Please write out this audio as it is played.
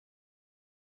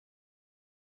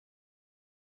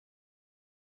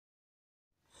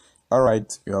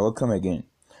Alright, you are welcome again.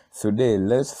 Today,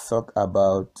 let's talk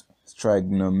about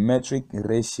trigonometric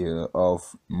ratio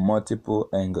of multiple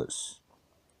angles.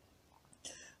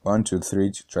 1 to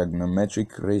 3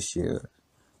 trigonometric ratio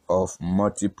of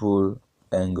multiple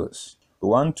angles. We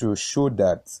want to show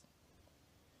that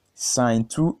sin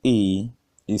 2A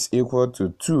is equal to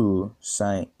 2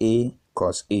 sin A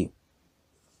cos A.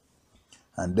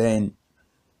 And then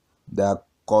that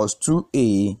cos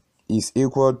 2A is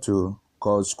equal to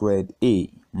cos squared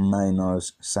A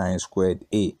minus sin squared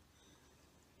A.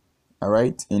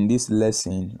 Alright, in this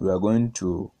lesson, we are going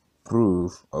to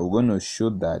prove, or we're going to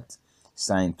show that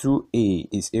sin 2A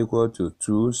is equal to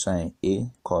 2 sin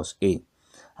A cos A.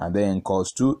 And then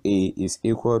cos 2A is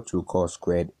equal to cos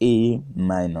squared A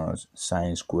minus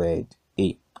sin squared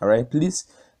A. Alright, please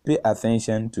pay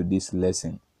attention to this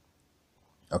lesson.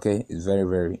 Okay, it's very,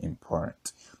 very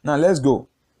important. Now, let's go.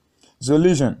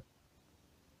 Solution.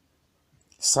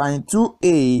 Sin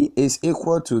 2A is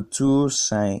equal to 2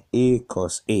 sin A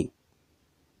cos A.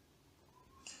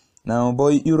 Now,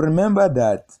 boy, you remember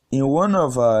that in one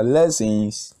of our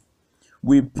lessons,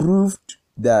 we proved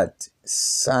that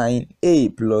sin A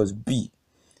plus B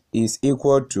is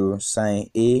equal to sin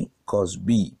A cos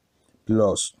B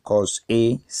plus cos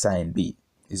A sin B.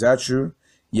 Is that true?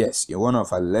 Yes, in one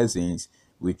of our lessons,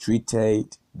 we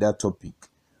treated that topic.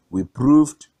 We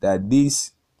proved that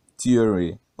this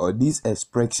theory or this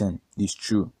expression is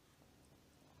true.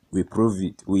 We proved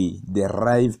it. We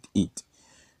derived it.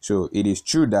 So it is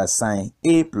true that sin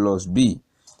A plus B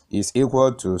is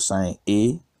equal to sin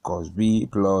A cos B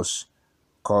plus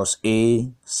cos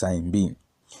A sin B.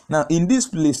 Now, in this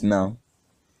place now,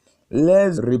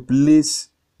 let's replace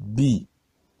B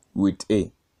with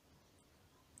A.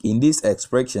 In this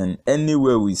expression,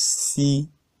 anywhere we see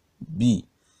B,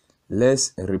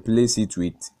 let's replace it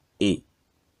with A.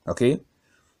 Okay?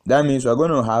 That means we're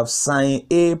going to have sin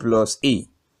A plus A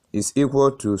is equal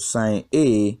to sin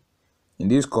A. In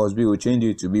this cos B, we'll change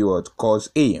it to be what? Cos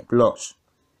A plus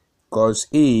cos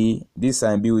A. This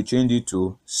sin B, will change it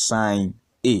to sin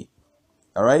A.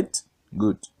 Alright?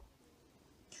 Good.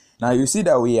 Now, you see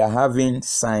that we are having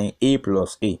sin A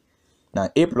plus A. Now,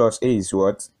 A plus A is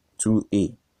what?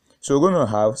 2A. So, we're going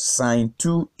to have sin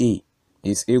 2A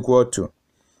is equal to.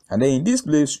 And then in this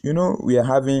place, we are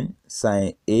having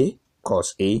sin A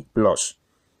cos A plus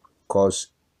cos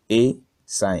A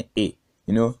sin A.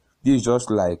 This is just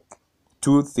like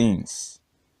two things.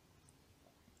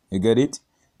 You get it?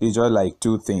 It's just like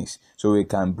two things. So we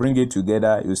can bring it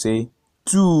together. You say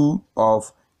 2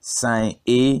 of sin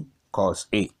A cos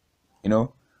A.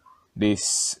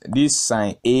 This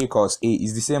sin A cos A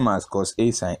is the same as cos A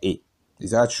sin A.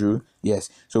 Is that true? Yes.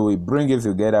 So we bring it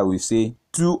together. We say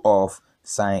 2 of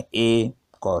sin A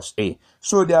cos A.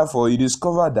 So therefore, you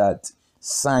discover that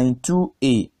sin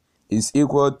 2A is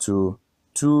equal to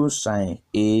 2 sin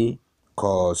A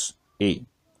cos A.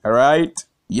 Alright?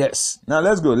 Yes. Now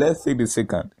let's go. Let's take the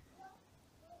second.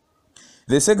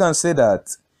 The second say that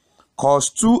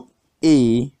cos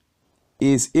 2A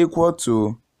is equal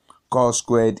to cos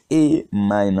squared A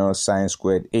minus sin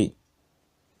squared A.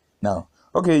 Now,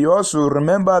 okay, you also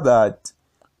remember that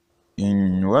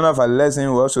in one of our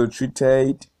lessons, we also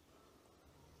treated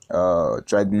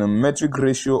trigonometric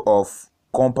ratio of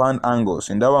compound angles.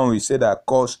 In that one, we said that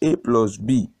cos A plus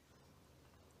B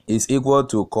is equal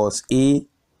to cos A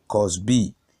cos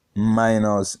B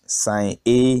minus sin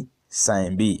A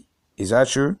sin B. Is that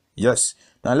true? Yes.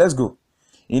 Now let's go.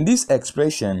 In this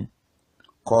expression,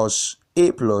 cos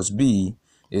A plus B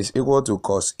is equal to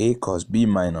cos A cos B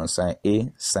minus sin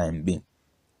A sin B.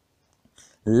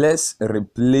 Let's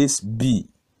replace B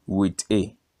with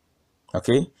A.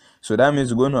 Okay? So that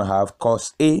means we're going to have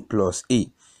cos A plus A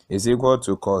is equal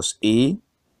to cos A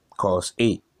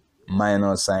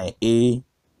minus sin A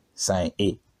sin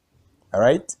A.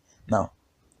 Alright? Now,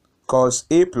 cos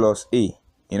A plus A,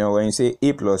 when you say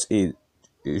A plus A,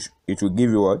 it will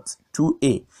give you what?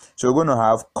 2A. So we're going to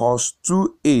have cos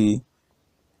 2A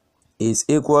is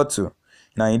equal to,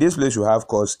 now in this place you have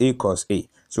cos A cos A.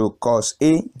 So cos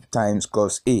A times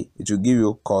cos A, it will give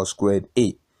you cos squared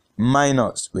A.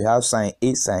 Minus, we have sin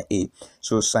A sin A.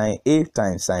 So sin A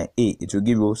times sin A, it will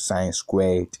give you sin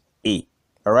squared A.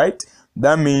 Alright?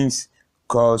 That means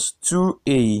cos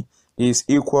 2A is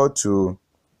equal to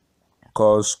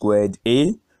cos squared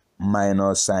A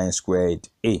minus sin squared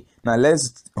A. Now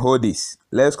let's hold this.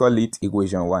 Let's call it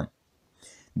equation 1.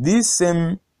 This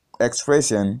same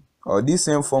expression or this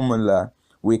same formula,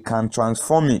 we can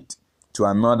transform it to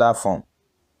another form.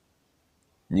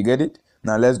 You get it?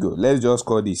 Now let's go. Let's just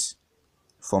call this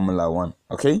formula 1.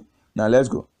 Okay? Now let's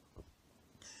go.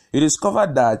 You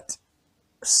discover that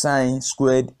sine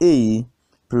squared A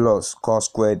plus cos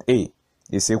squared A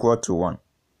is equal to 1.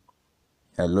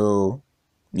 Hello?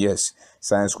 Yes,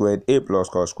 sine squared A plus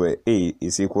cos squared A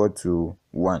is equal to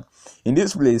 1. In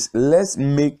this place, let's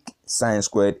make sine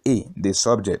squared A the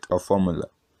subject of formula.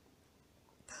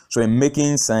 So in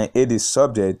making sine A the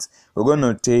subject, we're going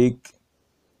to take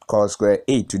cos squared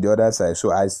A to the other side.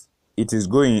 So as it is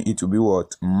going, it will be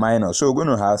what? Minus. So we're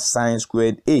going to have sine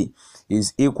squared A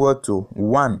is equal to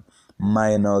 1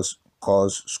 minus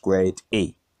cos squared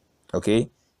A. Okay?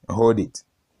 Hold it.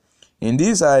 In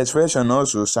this expression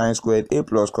also, sine squared A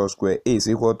plus cos squared A is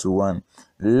equal to 1.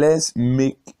 Let's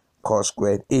make cos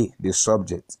squared A the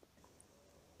subject.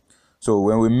 So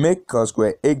when we make cos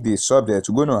squared A the subject,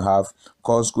 we're going to have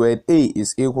cos squared A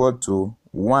is equal to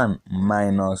 1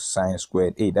 minus sine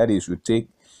squared A. That is, we take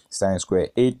sine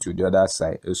squared A to the other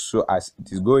side. So as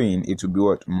it is going, it will be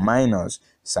what? Minus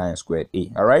sine squared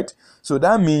A. Alright? So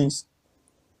that means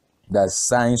that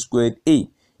sine squared A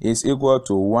is equal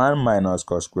to 1 minus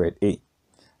cos squared A.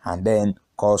 And then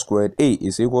cos squared A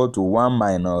is equal to 1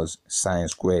 minus sine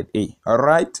squared A.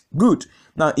 Alright? Good.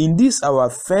 Now in this, our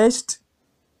first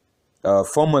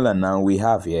formula now we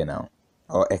have here now,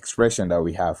 or expression that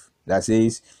we have, that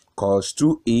says cos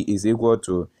 2A is equal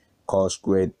to cos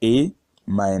squared A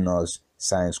minus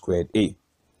sine squared A.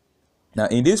 Now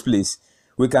in this place,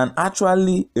 we can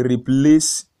actually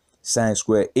replace sine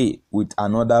squared A with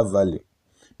another value,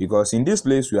 because in this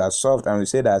place we are solved and we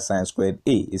say that sine squared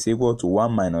A is equal to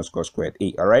 1 minus cos squared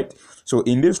A. Alright, so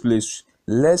in this place,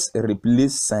 let's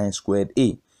replace sine squared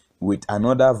A with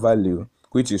another value,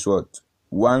 which is what?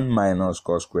 1 minus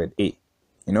cos squared A.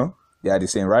 You know, they are the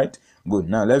same, right? Good.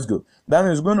 Now let's go. That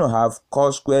means we're going to have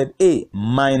cos squared A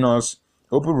minus,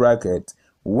 open bracket,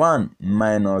 1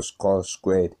 minus cos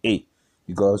squared A,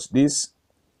 because this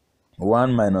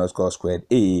 1 minus cos squared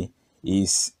A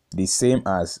is the same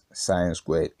as sine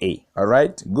squared A.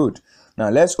 Alright, good. Now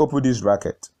let's open this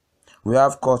bracket. We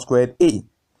have cos squared A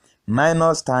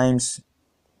minus times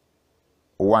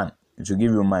 1. It will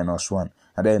give you minus 1.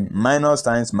 And then minus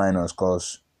times minus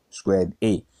cos squared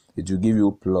A. It will give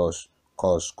you plus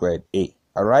cos squared A.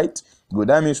 Alright, good.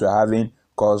 That means we're having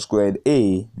cos squared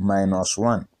A minus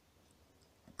 1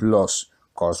 plus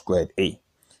cos squared A.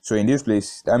 So in this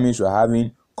place, that means we're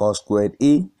having cos squared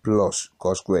A plus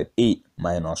cos squared A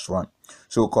minus 1.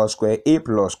 So cos squared A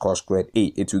plus cos squared A,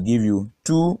 it will give you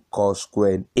 2 cos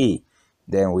squared A.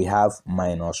 Then we have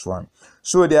minus 1.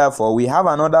 So therefore, we have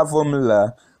another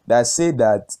formula that says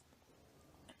that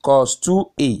cos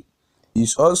 2A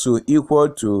is also equal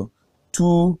to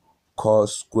 2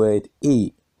 cos squared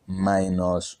A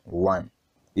minus 1.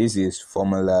 This is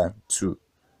formula 2.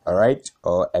 Alright,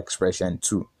 or expression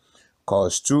 2.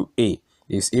 Cos 2A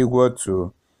is equal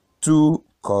to 2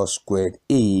 cos squared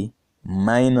A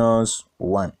minus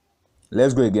 1.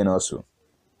 Let's go again also.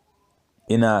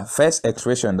 In our first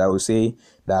expression, that will say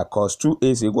that cos 2A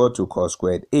is equal to cos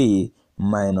squared A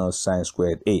minus sine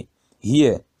squared A.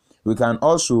 Here, we can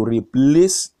also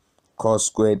replace cos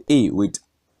squared A with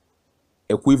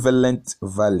equivalent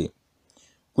value,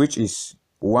 which is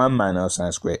 1 minus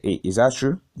sine squared A. Is that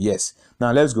true? Yes.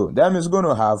 Now let's go. That means we're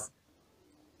going to have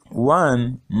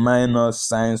 1 minus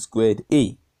sine squared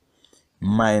A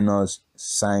minus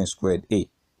sine squared A.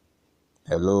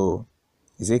 Hello?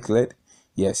 Is it clear?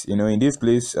 Yes. You know, in this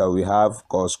place, we have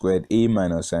cos squared A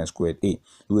minus sine squared A.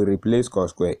 We replace cos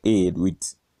squared A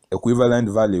with equivalent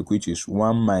value, which is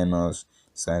 1 minus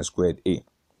sine squared A.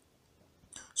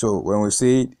 So when we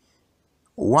say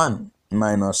 1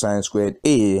 minus sine squared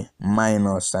A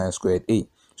minus sine squared A,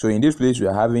 so in this place we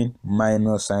are having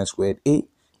minus sine squared A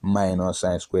minus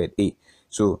sine squared A.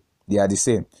 So they are the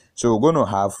same. So we're going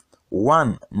to have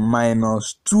 1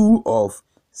 minus 2 of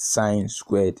sine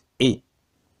squared A.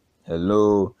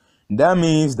 Hello. That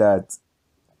means that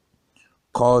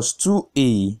cos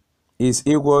 2A is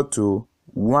equal to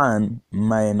 1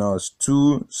 minus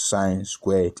 2 sine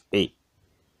squared A.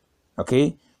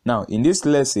 Okay. Now in this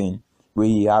lesson,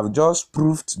 we have just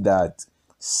proved that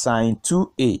sine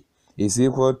 2A is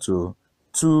equal to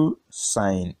 2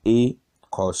 sin A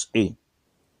cos A.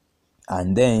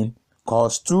 And then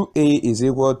cos 2A is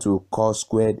equal to cos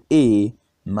squared A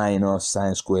minus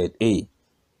sine squared A.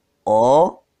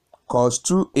 Or cos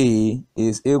 2A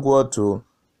is equal to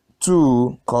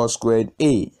 2 cos squared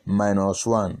A minus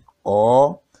 1.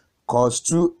 Or cos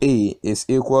 2A is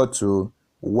equal to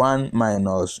 1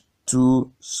 minus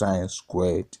 2 sine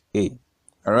squared A.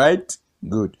 Alright?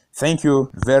 Good. Thank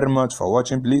you very much for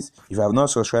watching. Please, if you have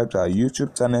not subscribed to our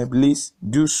YouTube channel, please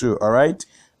do so. Alright?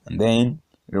 And then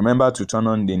remember to turn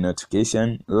on the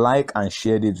notification, like and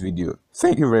share this video.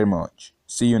 Thank you very much.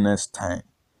 See you next time.